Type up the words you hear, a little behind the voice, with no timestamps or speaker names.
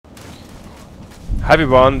Hi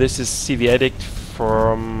everyone, this is CV Addict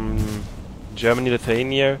from Germany,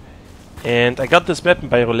 Lithuania, and I got this weapon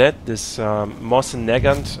by Roulette, this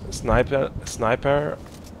Mosin-Nagat Sniper,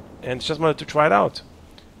 and just wanted to try it out.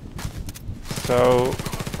 So,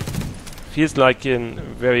 feels like a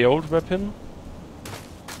very old weapon.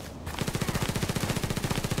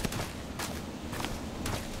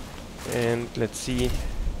 And let's see,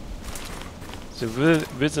 the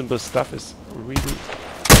visible stuff is really...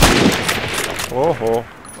 Oh,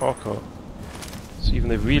 okay. So even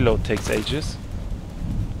the reload takes ages.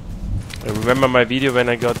 I remember my video when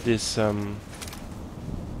I got this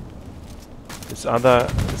this other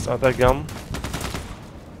gun.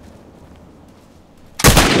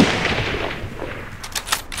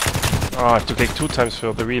 I have to click 2 times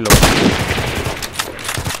for the reload.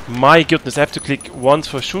 My goodness, I have to click once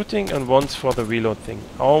for shooting and once for the reload thing.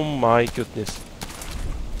 Oh my goodness.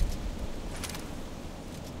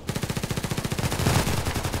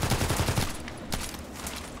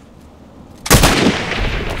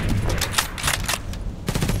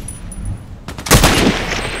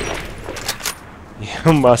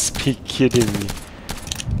 You must be kidding me.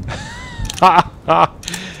 I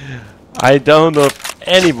don't know if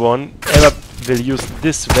anyone ever will use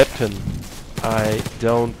this weapon. I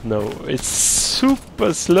don't know. It's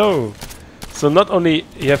super slow. So not only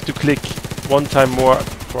you have to click 1 time more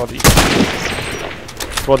for the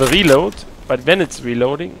reload, but when it's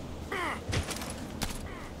reloading,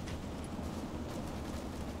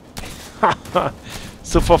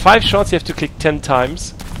 so for 5 shots you have to click 10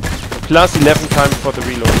 times. Plus 11 times for the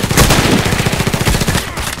reload.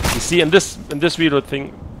 You see, in this reload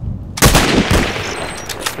thing,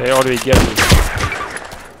 they already get me.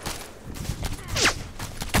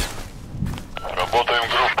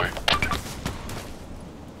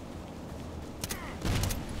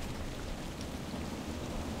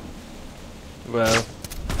 Well,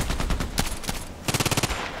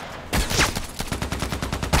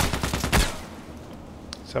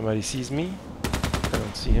 somebody sees me. I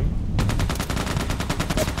don't see him.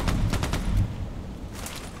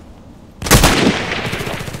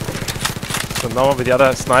 So now with the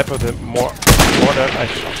other sniper, the more that I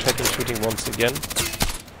check and shooting once again.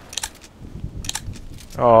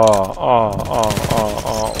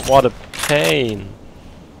 Oh, what a pain.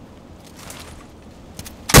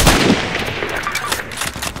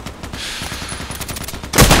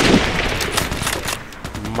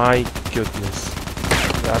 My goodness.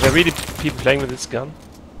 Are there really people playing with this gun?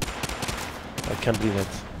 I can't believe it.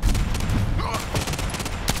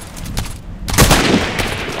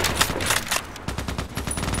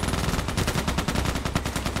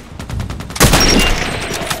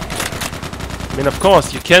 I mean, of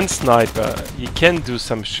course, you can sniper, you can do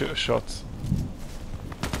some shots.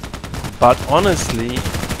 But honestly,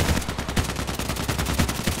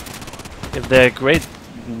 if they're great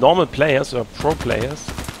normal players or pro players,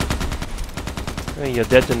 you're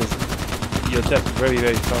dead you're dead very,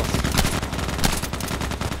 very fast.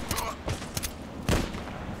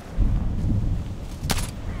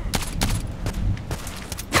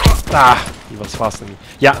 He was faster than me.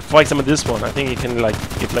 Yeah, for example this one, I think you can like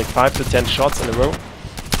give like 5 to 10 shots in a row.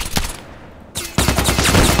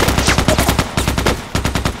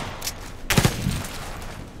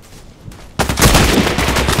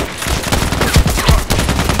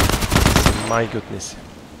 My goodness.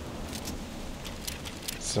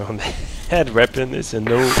 So that weapon is a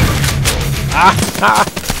no.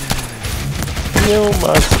 You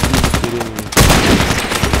must be kidding me.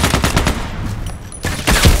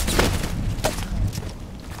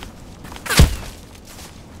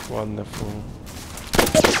 Wonderful.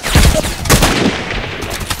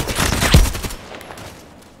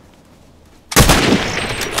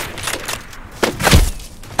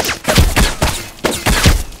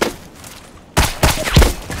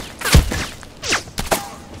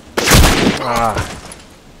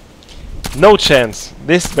 No chance.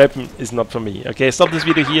 This weapon is not for me. Okay, stop this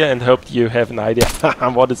video here and hope you have an idea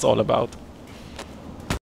what it's all about.